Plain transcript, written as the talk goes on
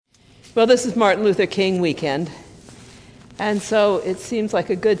Well, this is Martin Luther King weekend, and so it seems like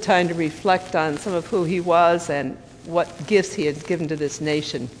a good time to reflect on some of who he was and what gifts he had given to this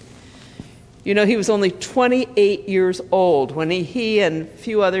nation. You know, he was only 28 years old when he and a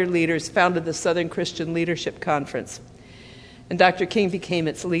few other leaders founded the Southern Christian Leadership Conference, and Dr. King became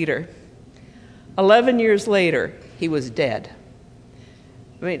its leader. 11 years later, he was dead.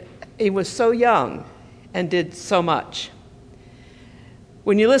 I mean, he was so young and did so much.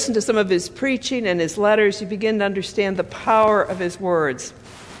 When you listen to some of his preaching and his letters, you begin to understand the power of his words.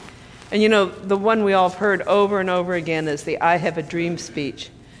 And you know, the one we all have heard over and over again is the "I have a dream" speech.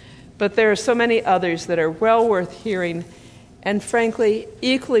 But there are so many others that are well worth hearing and, frankly,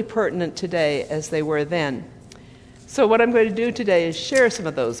 equally pertinent today as they were then. So what I'm going to do today is share some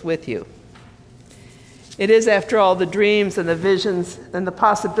of those with you. It is, after all, the dreams and the visions and the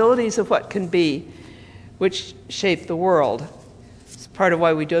possibilities of what can be which shape the world. It's part of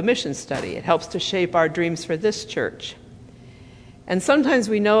why we do a mission study. It helps to shape our dreams for this church. And sometimes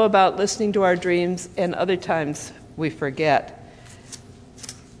we know about listening to our dreams, and other times we forget.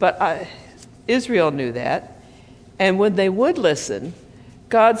 But Israel knew that, and when they would listen,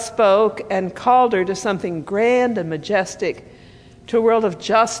 God spoke and called her to something grand and majestic, to a world of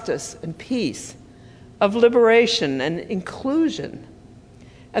justice and peace, of liberation and inclusion.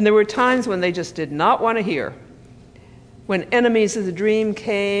 And there were times when they just did not want to hear. When enemies of the dream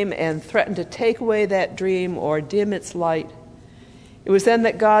came and threatened to take away that dream or dim its light, it was then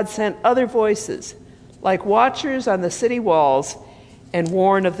that God sent other voices, like watchers on the city walls, and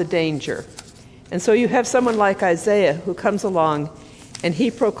warn of the danger. And so you have someone like Isaiah who comes along and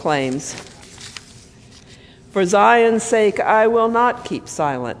he proclaims, "For Zion's sake I will not keep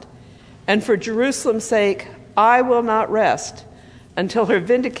silent, and for Jerusalem's sake I will not rest, until her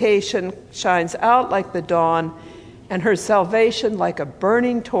vindication shines out like the dawn, and her salvation like a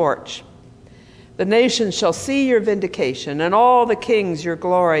burning torch. The nations shall see your vindication, and all the kings your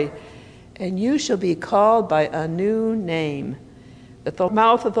glory, and you shall be called by a new name that the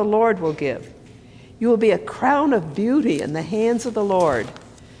mouth of the Lord will give. You will be a crown of beauty in the hands of the Lord,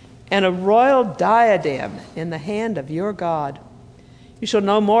 and a royal diadem in the hand of your God. You shall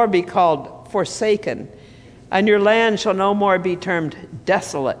no more be called forsaken, and your land shall no more be termed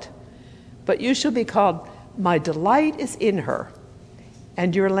desolate, but you shall be called, my delight is in her,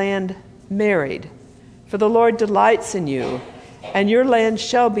 and your land married. For the Lord delights in you, and your land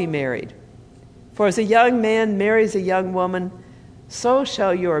shall be married. For as a young man marries a young woman, so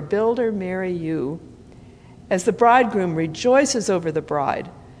shall your builder marry you. As the bridegroom rejoices over the bride,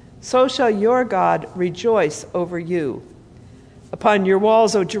 so shall your God rejoice over you. Upon your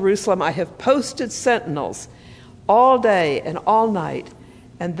walls, O Jerusalem, I have posted sentinels all day and all night,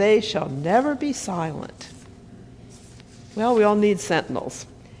 and they shall never be silent." Well, we all need sentinels,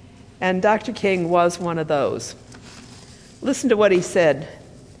 and Dr. King was one of those. Listen to what he said.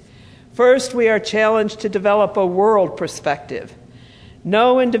 "First, we are challenged to develop a world perspective.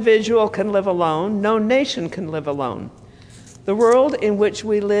 No individual can live alone. No nation can live alone. The world in which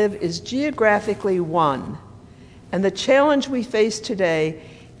we live is geographically one, and the challenge we face today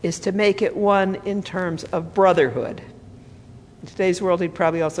is to make it one in terms of brotherhood." In today's world, he'd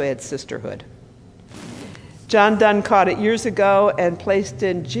probably also add sisterhood. John Donne caught it years ago and placed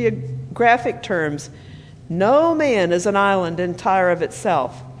in geographic terms, "No man is an island entire of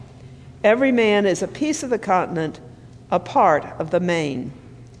itself. Every man is a piece of the continent, a part of the main."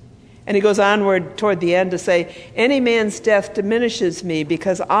 And he goes onward toward the end to say, "Any man's death diminishes me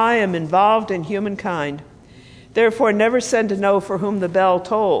because I am involved in humankind. Therefore never send to know for whom the bell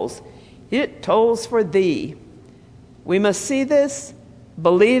tolls. It tolls for thee. We must see this,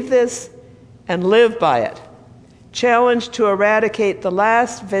 believe this, and live by it. Challenged to eradicate the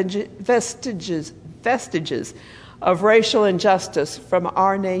last vestiges of racial injustice from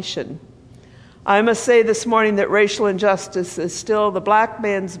our nation. I must say this morning that racial injustice is still the black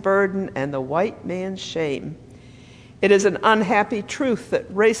man's burden and the white man's shame. It is an unhappy truth that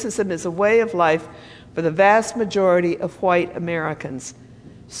racism is a way of life for the vast majority of white Americans,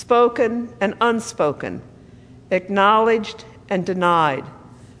 spoken and unspoken, acknowledged and denied,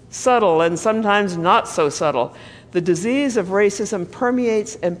 subtle and sometimes not so subtle. The disease of racism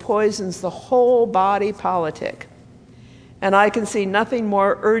permeates and poisons the whole body politic. And I can see nothing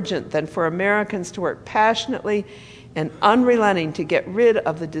more urgent than for Americans to work passionately and unrelenting to get rid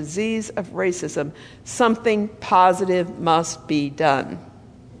of the disease of racism. Something positive must be done."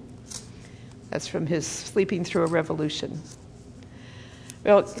 That's from his Sleeping Through a Revolution.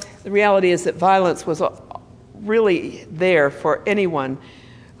 Well, the reality is that violence was really there for anyone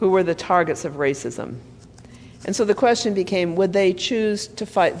who were the targets of racism. And so the question became, would they choose to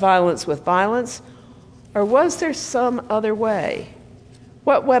fight violence with violence, or was there some other way?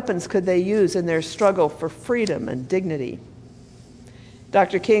 What weapons could they use in their struggle for freedom and dignity?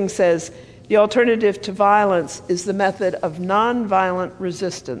 Dr. King says, the alternative to violence is the method of nonviolent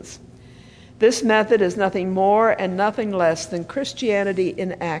resistance. This method is nothing more and nothing less than Christianity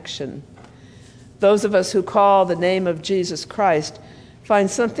in action. Those of us who call the name of Jesus Christ find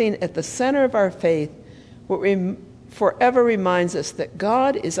something at the center of our faith what forever reminds us that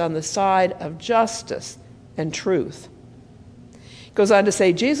God is on the side of justice and truth. It goes on to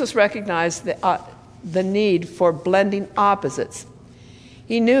say, Jesus recognized the need for blending opposites.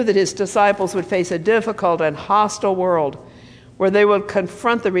 He knew that his disciples would face a difficult and hostile world where they would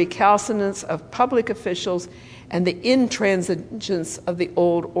confront the recalcitrance of public officials and the intransigence of the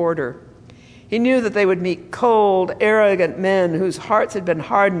old order. He knew that they would meet cold, arrogant men whose hearts had been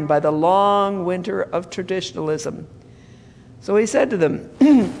hardened by the long winter of traditionalism. So he said to them,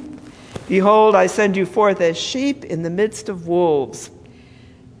 "Behold, I send you forth as sheep in the midst of wolves."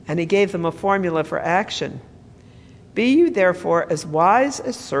 And he gave them a formula for action. "Be you therefore as wise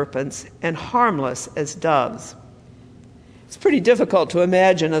as serpents and harmless as doves." It's pretty difficult to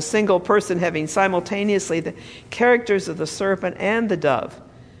imagine a single person having simultaneously the characters of the serpent and the dove.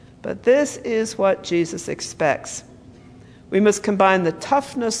 But this is what Jesus expects. We must combine the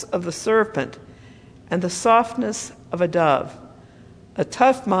toughness of the serpent and the softness of a dove, a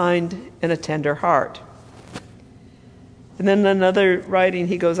tough mind and a tender heart. And then in another writing,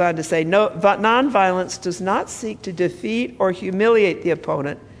 he goes on to say, nonviolence does not seek to defeat or humiliate the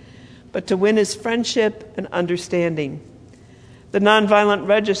opponent, but to win his friendship and understanding. The nonviolent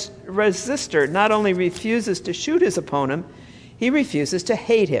resistor not only refuses to shoot his opponent, he refuses to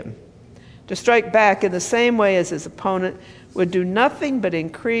hate him. To strike back in the same way as his opponent would do nothing but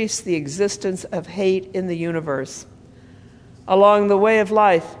increase the existence of hate in the universe. Along the way of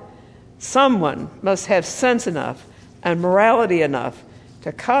life, someone must have sense enough and morality enough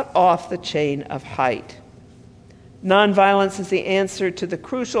to cut off the chain of hate. Nonviolence is the answer to the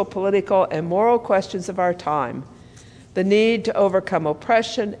crucial political and moral questions of our time, the need to overcome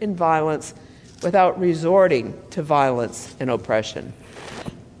oppression and violence without resorting to violence and oppression.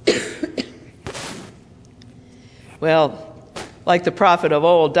 Well, like the prophet of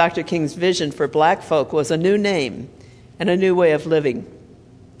old, Dr. King's vision for black folk was a new name and a new way of living.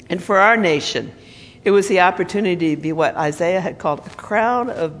 And for our nation, it was the opportunity to be what Isaiah had called a crown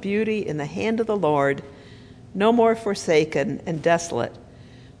of beauty in the hand of the Lord, no more forsaken and desolate,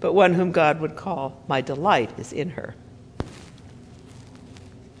 but one whom God would call, "My delight is in her."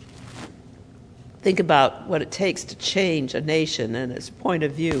 Think about what it takes to change a nation and its point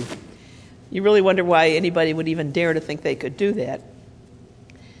of view. You really wonder why anybody would even dare to think they could do that.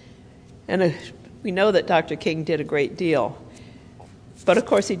 And we know that Dr. King did a great deal. But of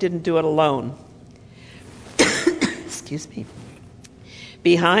course he didn't do it alone. Excuse me.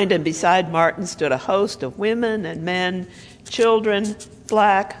 Behind and beside Martin stood a host of women and men, children,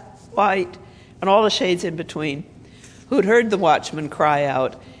 black, white, and all the shades in between, who had heard the watchman cry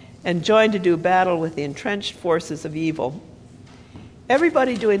out and joined to do battle with the entrenched forces of evil.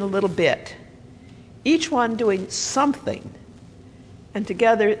 Everybody doing a little bit, each one doing something, and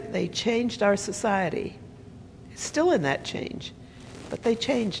together they changed our society. It's still in that change, but they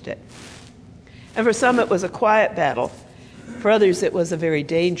changed it. And for some it was a quiet battle. For others it was a very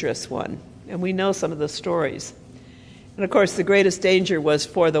dangerous one, and we know some of the stories. And of course the greatest danger was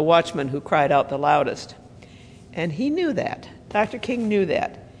for the watchman who cried out the loudest. And he knew that. Dr. King knew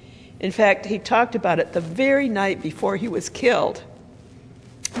that. In fact, he talked about it the very night before he was killed.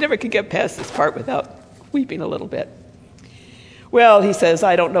 I never could get past this part without weeping a little bit. Well, he says,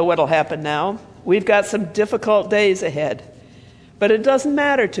 I don't know what'll happen now. We've got some difficult days ahead. But it doesn't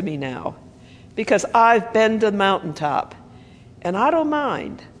matter to me now, because I've been to the mountaintop, and I don't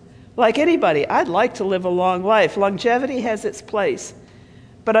mind. Like anybody, I'd like to live a long life. Longevity has its place.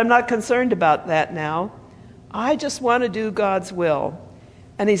 But I'm not concerned about that now. I just want to do God's will.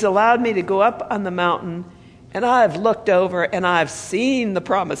 And he's allowed me to go up on the mountain, and I've looked over and I've seen the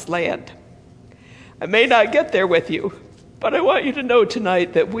promised land. I may not get there with you, but I want you to know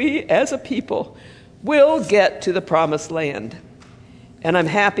tonight that we as a people will get to the promised land. And I'm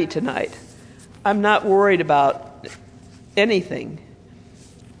happy tonight. I'm not worried about anything.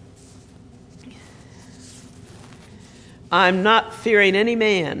 I'm not fearing any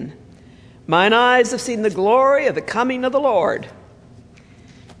man. Mine eyes have seen the glory of the coming of the Lord.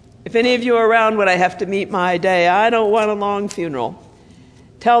 If any of you are around when I have to meet my day, I don't want a long funeral.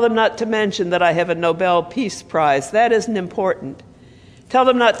 Tell them not to mention that I have a Nobel Peace Prize. That isn't important. Tell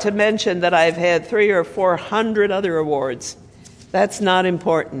them not to mention that I've had 300 or 400 other awards. That's not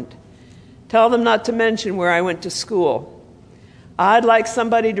important. Tell them not to mention where I went to school. I'd like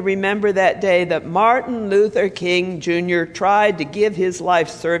somebody to remember that day that Martin Luther King Jr. tried to give his life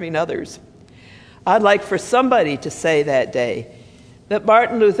serving others. I'd like for somebody to say that day that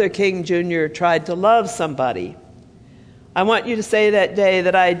Martin Luther King Jr. tried to love somebody. I want you to say that day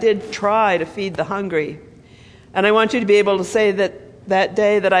that I did try to feed the hungry. And I want you to be able to say that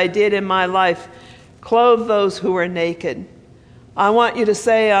day that I did in my life clothe those who were naked. I want you to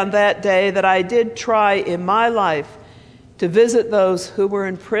say on that day that I did try in my life to visit those who were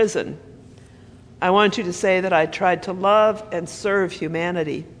in prison. I want you to say that I tried to love and serve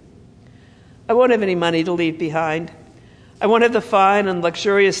humanity. I won't have any money to leave behind. I won't have the fine and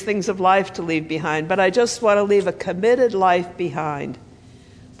luxurious things of life to leave behind, but I just want to leave a committed life behind.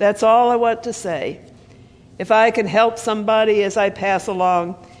 That's all I want to say. If I can help somebody as I pass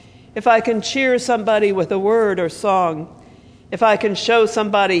along, if I can cheer somebody with a word or song, if I can show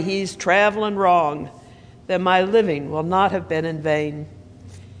somebody he's traveling wrong, then my living will not have been in vain.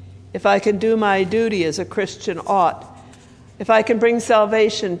 If I can do my duty as a Christian ought, if I can bring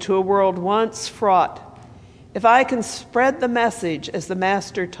salvation to a world once fraught, if I can spread the message as the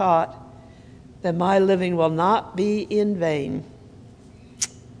Master taught, then my living will not be in vain.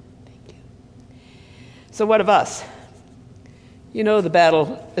 Thank you. So what of us? You know the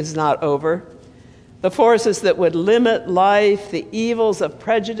battle is not over. The forces that would limit life, the evils of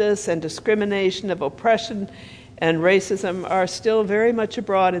prejudice and discrimination, of oppression and racism are still very much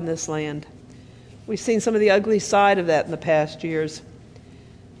abroad in this land. We've seen some of the ugly side of that in the past years.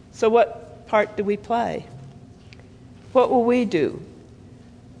 So what part do we play? What will we do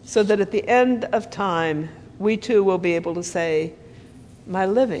so that at the end of time, we too will be able to say, my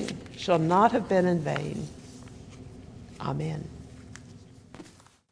living shall not have been in vain. Amen.